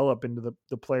develop into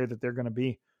the player that they're going to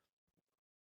be.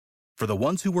 For the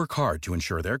ones who work hard to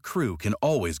ensure their crew can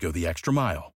always go the extra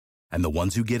mile, and the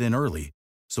ones who get in early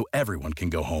so everyone can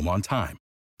go home on time,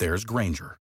 there's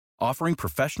Grainger, offering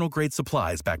professional-grade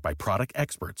supplies backed by product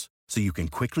experts so you can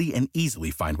quickly and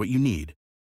easily find what you need.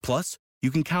 Plus,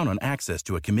 you can count on access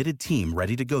to a committed team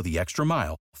ready to go the extra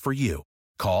mile for you.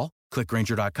 Call, click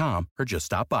Grainger.com, or just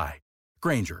stop by.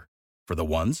 Grainger, for the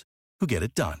ones who get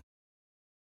it done.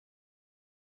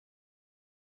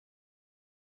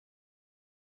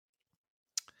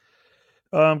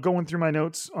 Going through my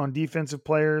notes on defensive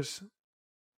players.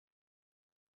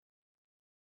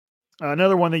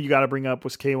 Another one that you got to bring up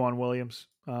was K'Wan Williams.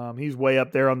 He's way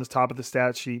up there on the top of the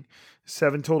stat sheet.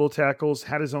 7 total tackles,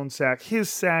 had his own sack. His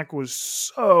sack was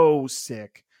so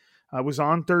sick. It was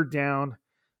on third down.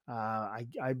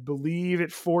 I believe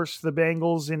it forced the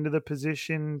Bengals into the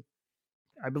position.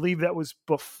 I believe that was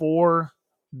before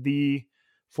the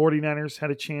 49ers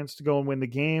had a chance to go and win the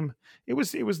game. It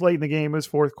was late in the game. It was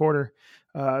fourth quarter.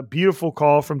 Beautiful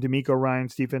call from D'Amico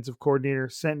Ryans, defensive coordinator,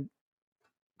 sent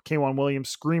K'Wan Williams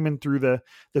screaming through the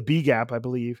B gap, I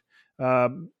believe,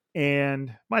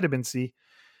 and might have been C.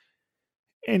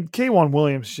 And K'Wan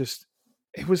Williams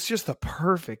it was just the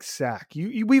perfect sack.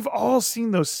 We've all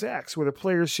seen those sacks where the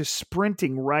player's just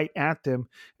sprinting right at them,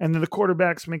 and then the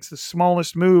quarterback makes the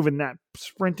smallest move, and that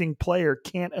sprinting player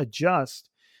can't adjust,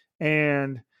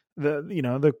 and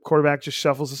the quarterback just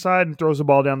shuffles aside and throws the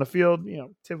ball down the field.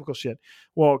 Typical shit.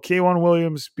 Well, K'Wan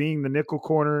Williams, being the nickel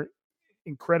corner,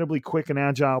 incredibly quick and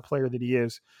agile player that he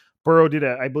is, Burrow did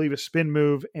I believe a spin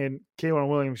move, and K'Wan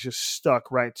Williams just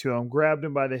stuck right to him, grabbed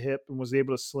him by the hip, and was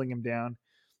able to sling him down.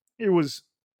 It was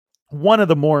one of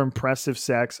the more impressive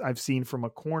sacks I've seen from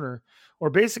a corner, or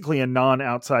basically a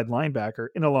non-outside linebacker,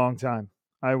 in a long time.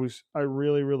 I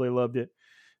really, really loved it.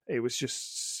 It was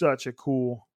just such a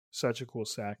cool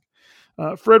sack.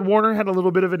 Fred Warner had a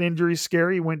little bit of an injury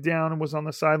scare. He went down and was on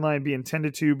the sideline being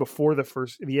tended to before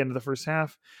the end of the first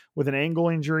half with an ankle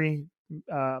injury.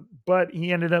 But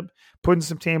he ended up putting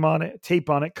some tape on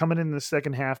it, coming in the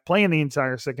second half, playing the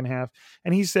entire second half.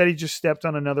 And he said he just stepped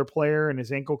on another player and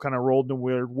his ankle kind of rolled in a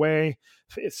weird way.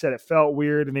 It said it felt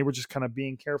weird and they were just kind of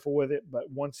being careful with it.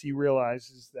 But once he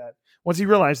realized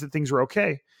that things were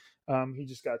okay, he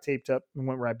just got taped up and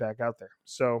went right back out there.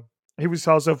 So it was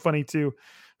also funny too.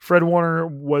 Fred Warner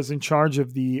was in charge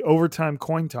of the overtime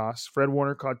coin toss. Fred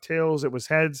Warner called tails. It was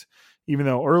heads. Even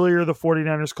though earlier the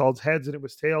 49ers called heads and it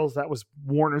was tails, that was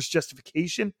Warner's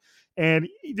justification. And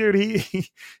dude, he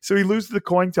loses the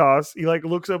coin toss. He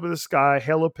looks up at the sky,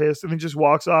 hella pissed, and then just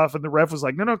walks off. And the ref was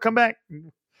like, no, come back.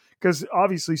 Because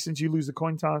obviously, since you lose the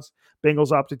coin toss,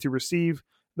 Bengals opted to receive.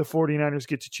 The 49ers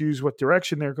get to choose what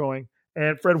direction they're going.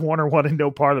 And Fred Warner wanted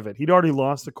no part of it. He'd already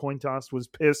lost the coin toss, was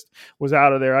pissed, was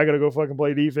out of there. I got to go fucking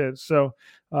play defense. So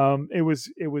it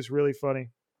was really funny.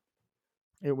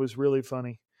 It was really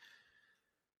funny.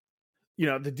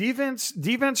 The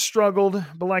defense struggled,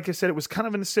 but like I said, it was kind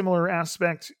of in a similar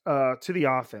aspect to the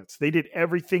offense. They did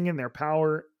everything in their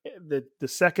power. The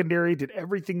secondary did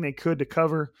everything they could to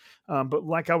cover. But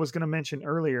like I was going to mention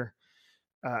earlier,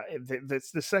 the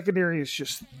secondary is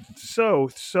just so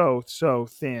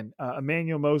thin.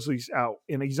 Emmanuel Mosley's out,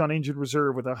 and he's on injured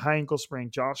reserve with a high ankle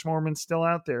sprain. Josh Norman's still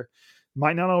out there.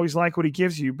 Might not always like what he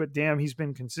gives you, but damn, he's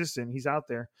been consistent. He's out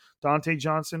there. Dante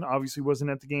Johnson obviously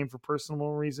wasn't at the game for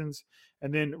personal reasons.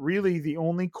 And then really the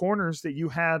only corners that you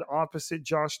had opposite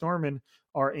Josh Norman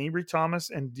are Ambry Thomas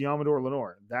and Diamador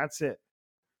Lenore. That's it.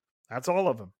 That's all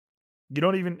of them. You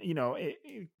don't even,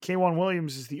 K'Wan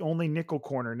Williams is the only nickel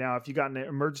corner. Now, if you got an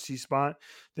emergency spot,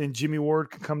 then Jimmy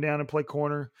Ward could come down and play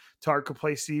corner. Tark could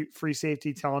play free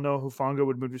safety. Talanoa Hufanga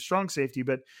would move to strong safety.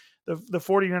 But the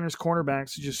 49ers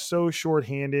cornerbacks are just so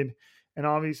shorthanded. And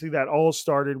obviously that all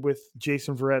started with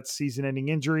Jason Verrett's season-ending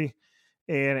injury.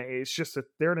 And it's just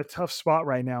they're in a tough spot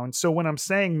right now. And so when I'm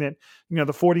saying that, the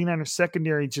 49ers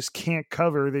secondary just can't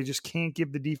cover, they just can't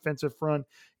give the defensive front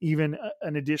even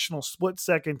an additional split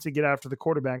second to get after the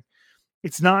quarterback.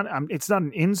 it's not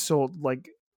an insult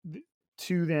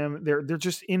to them. They're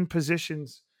just in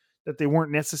positions that they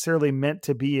weren't necessarily meant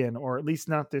to be in, or at least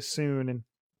not this soon.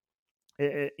 And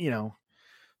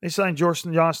they signed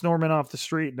Josh Norman off the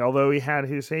street, and although he had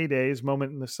his heyday, his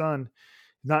moment in the sun,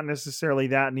 not necessarily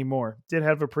that anymore. Did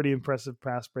have a pretty impressive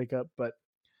pass breakup, but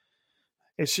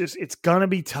it's gonna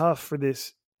be tough for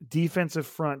this defensive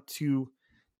front to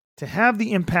have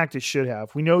the impact it should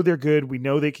have. We know they're good. We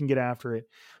know they can get after it,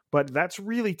 but that's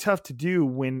really tough to do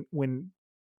when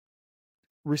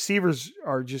receivers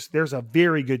are there's a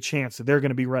very good chance that they're going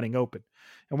to be running open.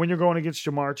 And when you're going against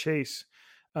Jamar Chase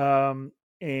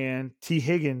and T.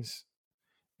 Higgins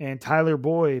and Tyler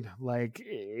Boyd,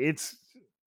 it's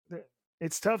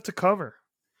tough to cover.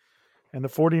 And the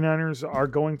 49ers are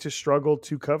going to struggle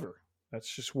to cover.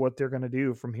 That's just what they're going to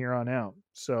do from here on out.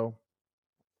 So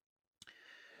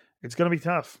it's going to be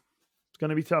tough. It's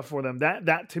going to be tough for them.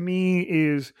 That to me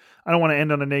is, I don't want to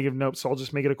end on a negative note, so I'll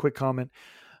just make it a quick comment.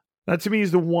 That to me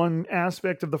is the one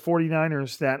aspect of the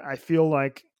 49ers that I feel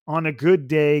like on a good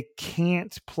day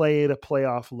can't play at a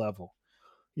playoff level.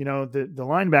 The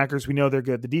linebackers, we know they're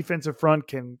good. The defensive front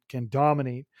can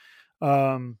dominate.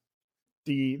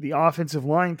 The offensive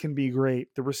line can be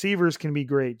great. The receivers can be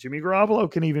great. Jimmy Garoppolo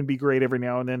can even be great every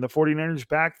now and then. The 49ers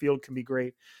backfield can be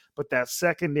great. But that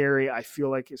secondary, I feel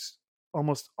like, is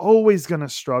almost always going to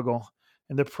struggle.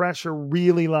 And the pressure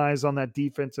really lies on that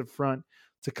defensive front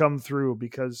to come through,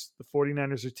 because the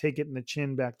 49ers are taking it in the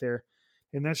chin back there.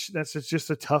 And that's just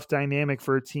a tough dynamic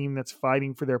for a team that's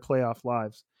fighting for their playoff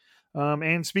lives.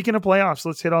 And speaking of playoffs,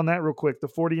 let's hit on that real quick. The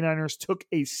 49ers took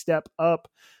a step up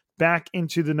back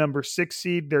into the number 6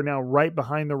 seed. They're now right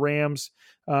behind the Rams,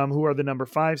 who are the number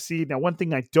 5 seed. Now, one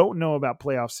thing I don't know about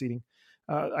playoff seeding,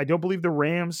 I don't believe the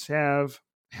Rams have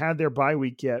had their bye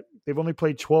week yet. They've only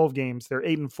played 12 games. They're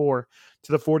 8-4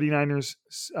 to the 49ers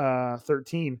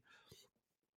 13.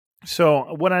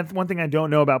 So one thing I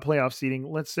don't know about playoff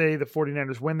seeding, let's say the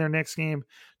 49ers win their next game,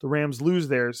 the Rams lose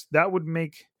theirs. That would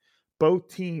make both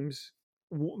teams,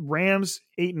 Rams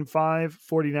 8-5,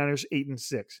 49ers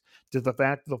 8-6. Does the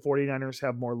fact that the 49ers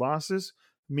have more losses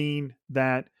mean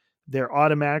that they're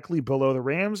automatically below the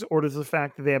Rams, or does the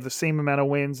fact that they have the same amount of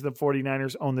wins, the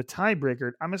 49ers own the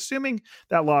tiebreaker? I'm assuming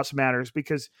that loss matters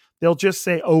because they'll just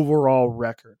say overall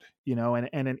record, and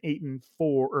an 8-4,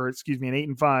 or excuse me,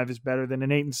 an 8-5 is better than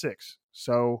an 8-6.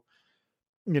 So,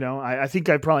 I think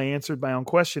I probably answered my own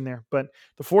question there, but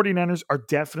the 49ers are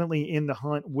definitely in the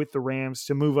hunt with the Rams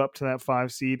to move up to that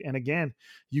 5 seed. And again,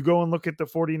 you go and look at the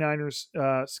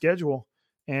 49ers schedule,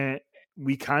 and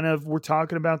we kind of were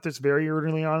talking about this very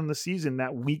early on in the season,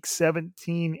 that week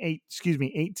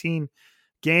 18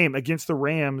 game against the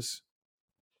Rams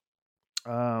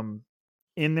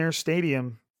in their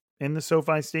stadium, in the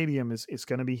SoFi Stadium, is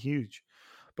going to be huge.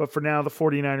 But for now, the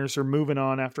 49ers are moving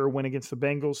on after a win against the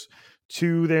Bengals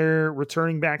to their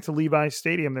returning back to Levi's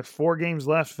Stadium. There's 4 games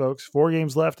left, folks. 4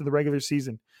 games left in the regular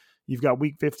season. You've got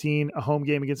week 15, a home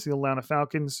game against the Atlanta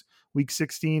Falcons. Week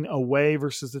 16, away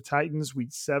versus the Titans. Week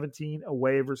 17,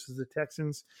 away versus the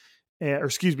Texans.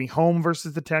 Home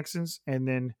versus the Texans. And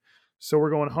then, so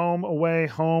we're going home, away,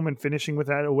 home, and finishing with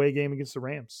that away game against the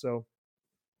Rams. So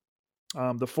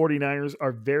the 49ers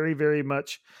are very, very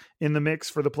much in the mix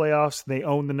for the playoffs. They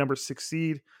own the number 6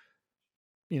 seed.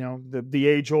 The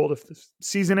age old, if the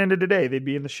season ended today, they'd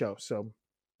be in the show. So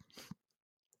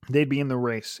they'd be in the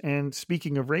race. And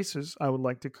speaking of races, I would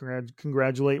like to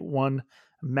congratulate one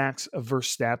Max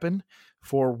Verstappen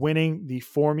for winning the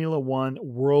Formula One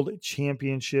World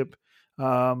Championship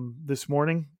this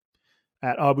morning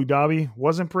at Abu Dhabi.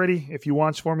 Wasn't pretty. If you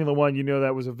watch Formula One, you know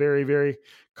that was a very, very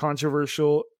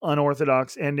controversial,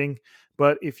 unorthodox ending.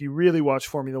 But if you really watch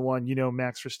Formula One, you know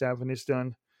Max Verstappen has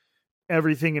done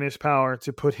everything in his power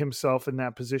to put himself in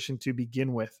that position to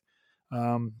begin with.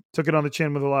 Took it on the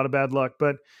chin with a lot of bad luck,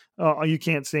 but you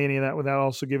can't say any of that without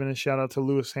also giving a shout out to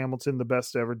Lewis Hamilton, the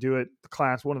best to ever do it. The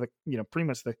class, one of the, pretty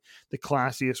much the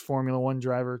classiest Formula One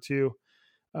driver too.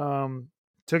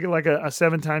 Took it like a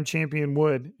 7-time champion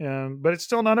would, but it's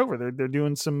still not over. They're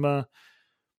doing some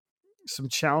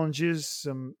challenges,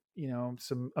 some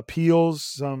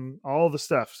appeals, all the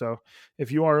stuff. So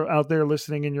if you are out there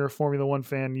listening and you're a Formula One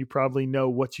fan, you probably know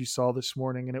what you saw this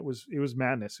morning, and it was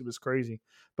madness. It was crazy,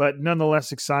 but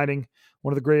nonetheless exciting.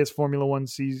 One of the greatest Formula One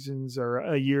seasons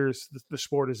or years the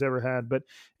sport has ever had. But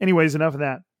anyways, enough of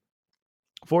that.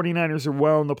 49ers are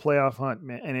well in the playoff hunt,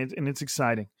 man, and it's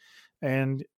exciting.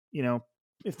 And,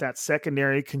 if that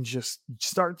secondary can just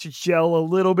start to gel a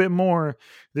little bit more,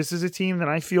 this is a team that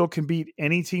I feel can beat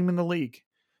any team in the league.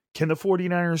 Can the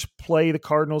 49ers play the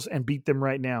Cardinals and beat them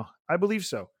right now? I believe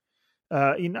so.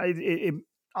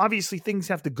 obviously things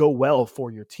have to go well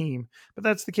for your team, but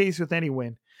that's the case with any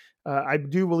win. I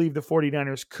do believe the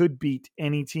 49ers could beat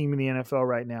any team in the NFL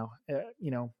right now.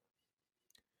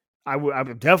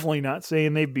 I'm definitely not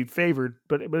saying they'd be favored,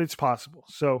 but it's possible.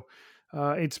 So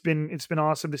it's been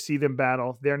awesome to see them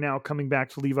battle. They're now coming back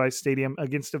to Levi's Stadium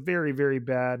against a very, very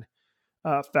bad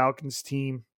Falcons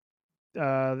team.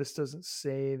 This doesn't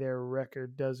say their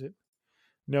record, does it?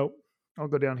 Nope. I'll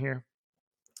go down here.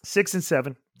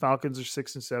 6-7. Falcons are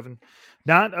 6-7.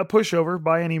 Not a pushover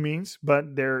by any means,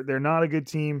 but they're not a good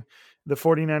team. The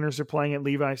 49ers are playing at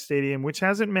Levi's Stadium, which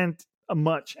hasn't meant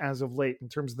much as of late in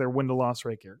terms of their win-to-loss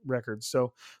records.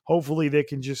 So hopefully they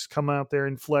can just come out there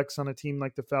and flex on a team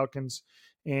like the Falcons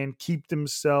and keep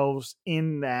themselves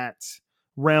in that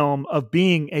realm of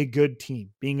being a good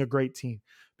team, being a great team,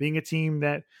 being a team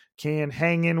that can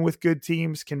hang in with good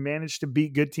teams, can manage to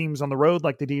beat good teams on the road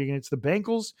like they did against the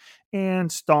Bengals,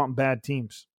 and stomp bad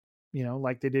teams,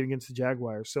 like they did against the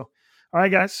Jaguars. So, all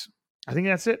right, guys, I think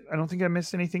that's it. I don't think I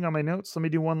missed anything on my notes. Let me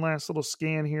do one last little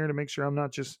scan here to make sure I'm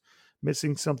not just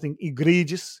missing something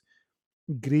egregious,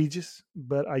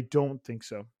 but I don't think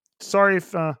so. Sorry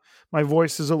if my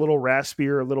voice is a little raspy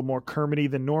or a little more Kermity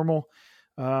than normal.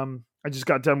 I just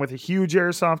got done with a huge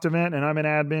Airsoft event, and I'm an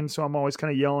admin, so I'm always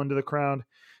kind of yelling to the crowd,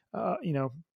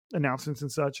 announcements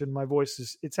and such, and my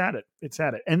voice it's at it.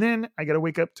 And then I got to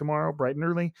wake up tomorrow bright and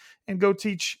early and go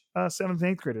teach 7th and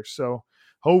 8th graders. So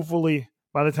hopefully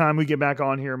by the time we get back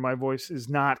on here, my voice is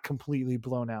not completely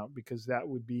blown out, because that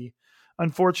would be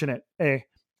unfortunate. Hey,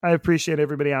 I appreciate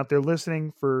everybody out there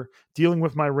listening for dealing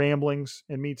with my ramblings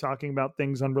and me talking about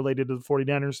things unrelated to the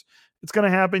 49ers. It's going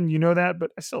to happen. You know that,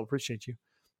 but I still appreciate you.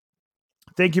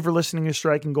 Thank you for listening to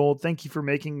Striking Gold. Thank you for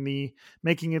making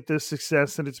it the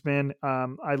success that it's been.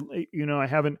 I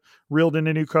haven't reeled in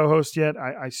a new co-host yet.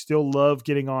 I still love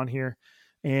getting on here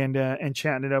and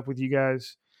chatting it up with you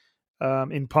guys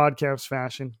in podcast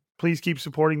fashion. Please keep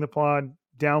supporting the pod.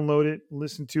 Download it,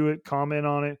 listen to it, comment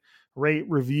on it, rate,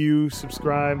 review,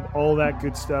 subscribe, all that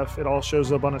good stuff. It all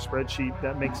shows up on a spreadsheet.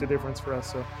 That makes a difference for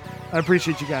us. So I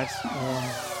appreciate you guys.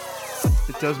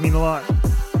 It does mean a lot.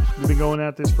 We've been going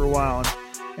at this for a while,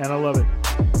 and I love it.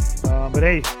 But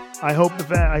hey, I hope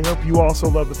you also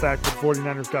love the fact that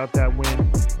 49ers got that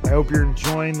win. I hope you're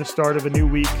enjoying the start of a new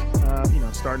week.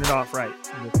 Starting it off right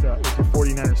with the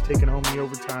 49ers taking home the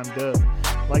overtime dub.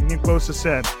 Like Nick Bosa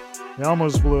said, we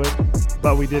almost blew it,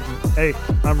 but we didn't. Hey,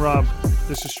 I'm Rob.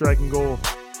 This is Striking Gold,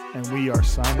 and we are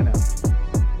signing out.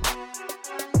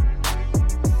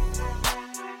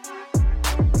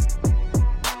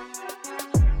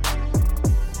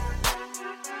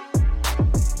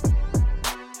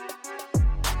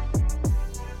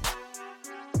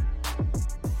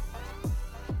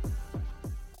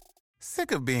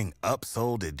 Sick of being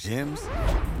upsold at gyms?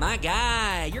 My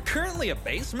guy, you're currently a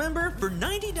base member? For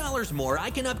 $90 more, I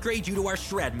can upgrade you to our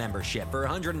Shred membership. For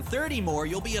 $130 more,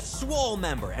 you'll be a Swole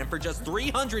member. And for just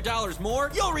 $300 more,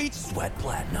 you'll reach Sweat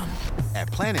Platinum. At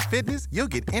Planet Fitness, you'll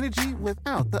get energy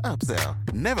without the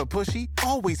upsell. Never pushy,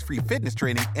 always free fitness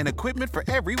training and equipment for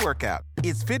every workout.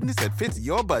 It's fitness that fits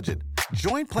your budget.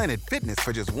 Join Planet Fitness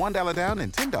for just $1 down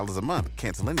and $10 a month.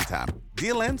 Cancel anytime.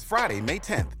 Deal ends Friday, May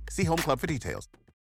 10th. See Home Club for details.